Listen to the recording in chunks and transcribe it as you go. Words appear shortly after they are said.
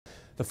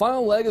The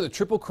final leg of the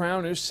Triple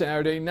Crown is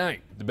Saturday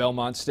night. The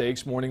Belmont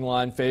Stakes morning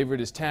line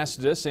favorite is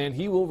Tacitus, and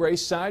he will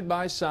race side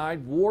by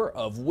side War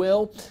of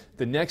Will,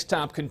 the next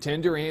top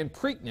contender and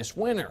Preakness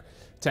winner.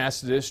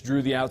 Tacitus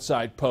drew the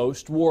outside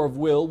post. War of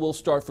Will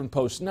start from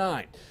post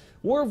 9.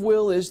 War of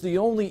Will is the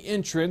only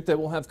entrant that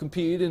will have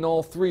competed in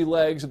all 3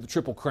 legs of the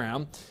Triple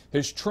Crown.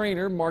 His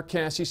trainer, Mark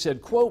Cassie,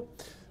 said, quote,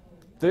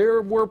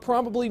 "There were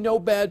probably no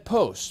bad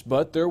posts,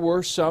 but there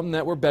were some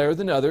that were better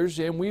than others,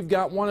 and we've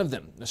got one of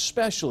them,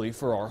 especially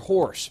for our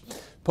horse."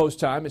 Post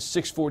time is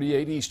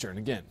 6:48 Eastern,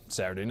 again,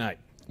 Saturday night.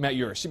 Matt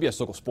Yurus, CBS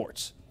Local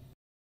Sports.